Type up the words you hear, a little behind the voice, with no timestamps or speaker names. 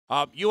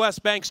U.S.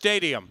 Bank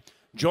Stadium.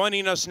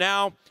 Joining us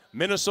now,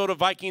 Minnesota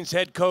Vikings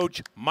head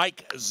coach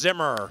Mike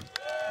Zimmer.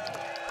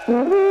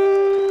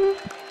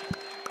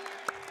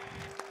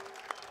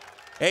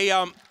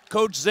 Hey,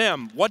 Coach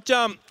Zim, what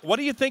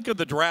do you think of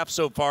the draft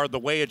so far, the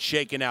way it's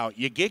shaken out?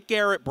 You get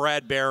Garrett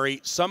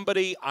Bradbury,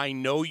 somebody I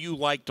know you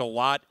liked a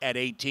lot at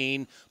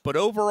 18, but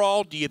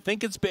overall, do you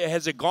think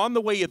has it gone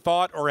the way you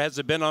thought, or has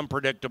it been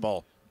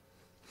unpredictable?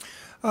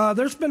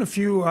 There's been a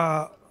few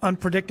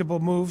unpredictable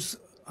moves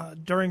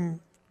during,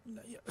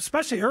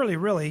 especially early,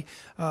 really.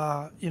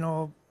 A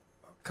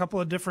couple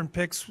of different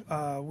picks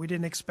we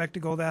didn't expect to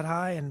go that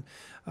high,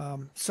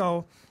 and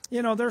so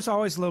there's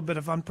always a little bit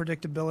of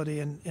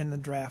unpredictability in the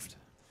draft.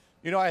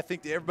 I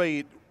think that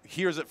everybody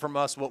hears it from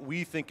us what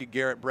we think of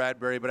Garrett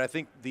Bradbury, but I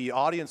think the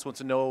audience wants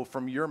to know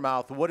from your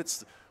mouth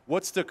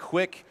what's the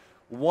quick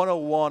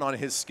 101 on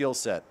his skill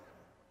set.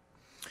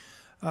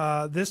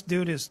 This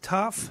dude is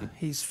tough.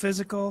 He's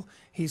physical.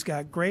 He's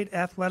got great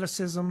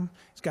athleticism.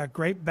 He's got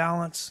great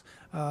balance.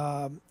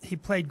 He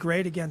played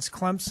great against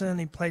Clemson.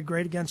 He played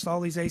great against all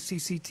these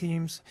ACC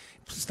teams.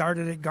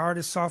 Started at guard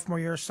his sophomore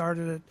year,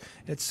 started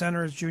at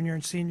center his junior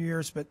and senior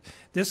years. But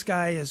this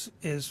guy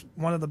is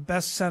one of the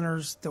best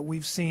centers that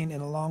we've seen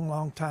in a long,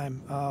 long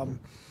time.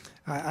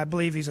 I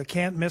believe he's a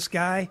can't-miss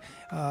guy.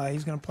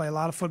 He's going to play a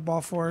lot of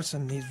football for us,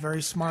 and he's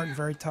very smart and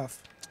very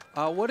tough.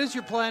 What is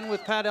your plan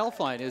with Pat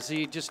Elflein? Does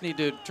he just need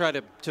to try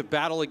to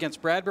battle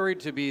against Bradbury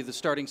to be the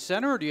starting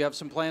center, or do you have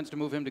some plans to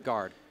move him to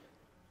guard?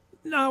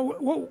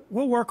 No,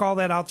 we'll work all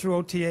that out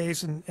through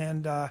OTAs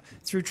and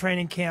through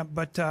training camp.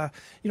 But,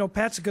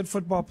 Pat's a good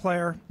football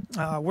player.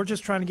 We're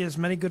just trying to get as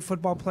many good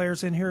football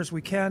players in here as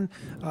we can.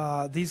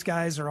 These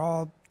guys are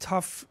all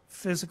tough,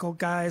 physical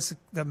guys.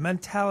 The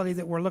mentality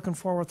that we're looking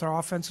for with our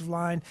offensive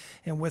line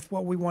and with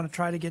what we want to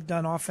try to get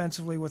done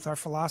offensively with our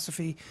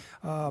philosophy,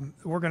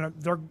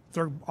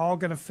 they're all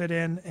gonna fit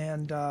in,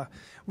 and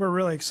we're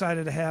really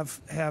excited to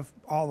have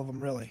all of them,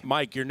 really.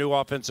 Mike, your new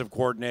offensive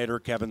coordinator,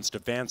 Kevin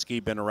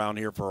Stefanski, been around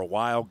here for a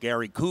while.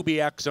 Gary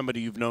Kubiak,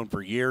 somebody you've known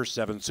for years,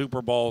 7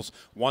 Super Bowls,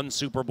 1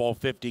 Super Bowl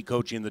 50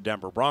 coaching the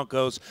Denver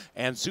Broncos,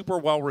 and super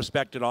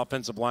well-respected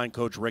offensive line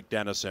coach Rick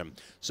Dennison.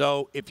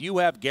 So if you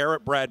have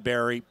Garrett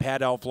Bradbury,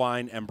 Pat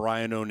Elflein, and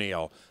Brian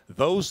O'Neill,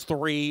 those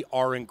three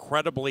are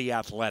incredibly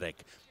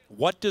athletic.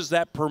 What does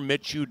that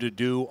permit you to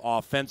do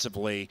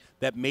offensively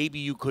that maybe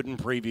you couldn't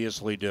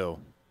previously do?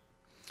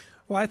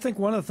 Well, I think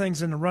one of the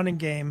things in the running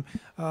game,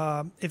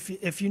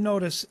 if you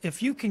notice,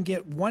 if you can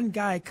get one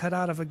guy cut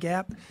out of a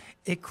gap,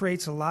 it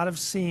creates a lot of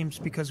seams,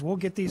 because we'll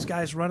get these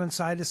guys running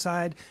side to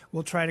side.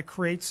 We'll try to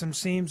create some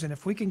seams, and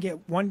if we can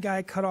get one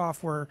guy cut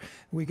off where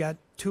we got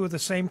 2 of the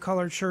same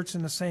colored shirts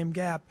in the same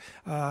gap,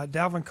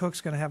 Dalvin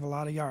Cook's going to have a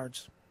lot of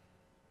yards.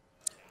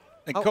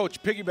 And,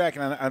 Coach,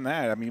 piggybacking on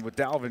that, I mean, with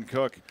Dalvin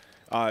Cook,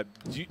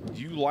 do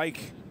you like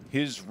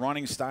his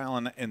running style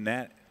in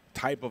that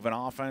type of an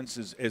offense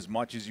as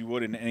much as you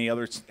would in any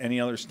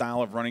other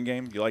style of running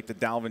game? Do you like the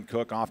Dalvin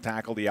Cook off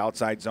tackle, the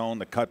outside zone,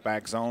 the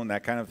cutback zone,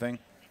 that kind of thing?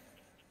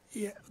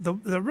 Yeah,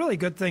 the really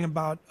good thing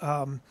about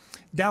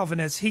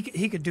Dalvin is he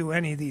could do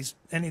any of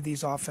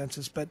these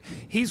offenses, but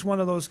he's one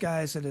of those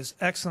guys that is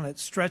excellent at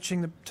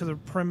stretching to the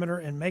perimeter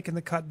and making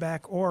the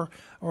cutback, or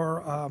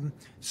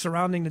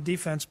surrounding the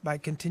defense by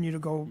continue to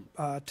go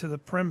to the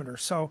perimeter.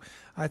 So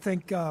I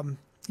think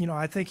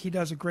I think he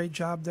does a great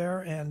job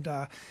there, and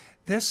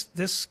this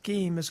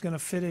scheme is going to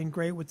fit in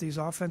great with these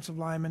offensive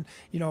linemen.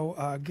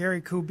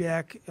 Gary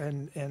Kubiak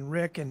and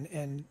Rick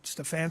and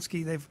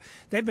Stefanski,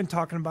 they've been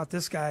talking about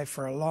this guy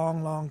for a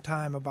long, long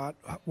time, about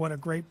what a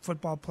great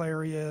football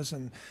player he is.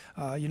 And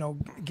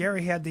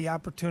Gary had the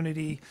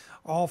opportunity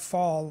all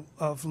fall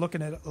of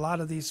looking at a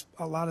lot of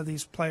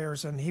these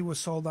players, and he was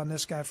sold on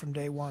this guy from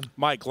day one.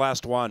 Mike,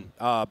 last one.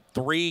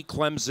 3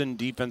 Clemson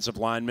defensive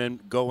linemen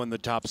go in the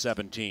top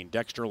 17: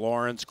 Dexter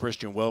Lawrence,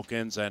 Christian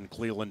Wilkins, and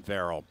Cleveland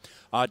Farrell.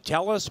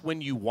 Tell us,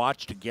 when you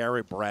watched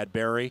Garrett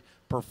Bradbury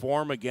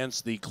perform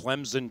against the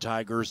Clemson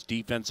Tigers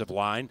defensive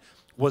line,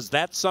 was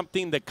that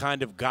something that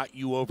kind of got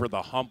you over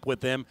the hump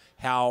with him,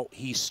 how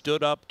he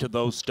stood up to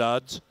those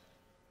studs?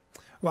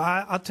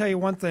 Well, I'll tell you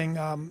one thing.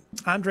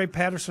 Andre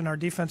Patterson, our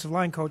defensive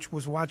line coach,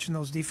 was watching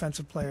those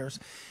defensive players,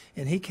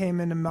 and he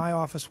came into my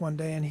office one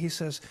day and he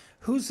says,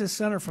 "Who's this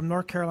center from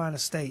North Carolina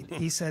State?"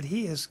 He said,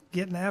 "He is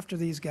getting after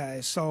these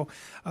guys." So,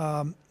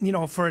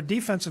 for a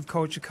defensive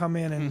coach to come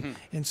in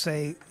and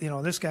say,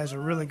 this guy's a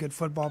really good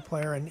football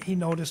player, and he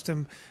noticed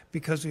him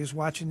because he was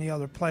watching the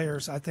other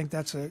players, I think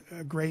that's a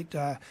great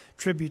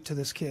tribute to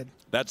this kid.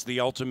 That's the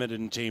ultimate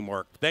in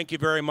teamwork. Thank you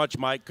very much,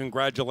 Mike.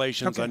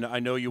 Congratulations. Okay.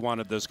 I know you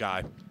wanted this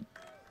guy.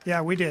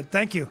 Yeah, we did.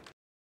 Thank you.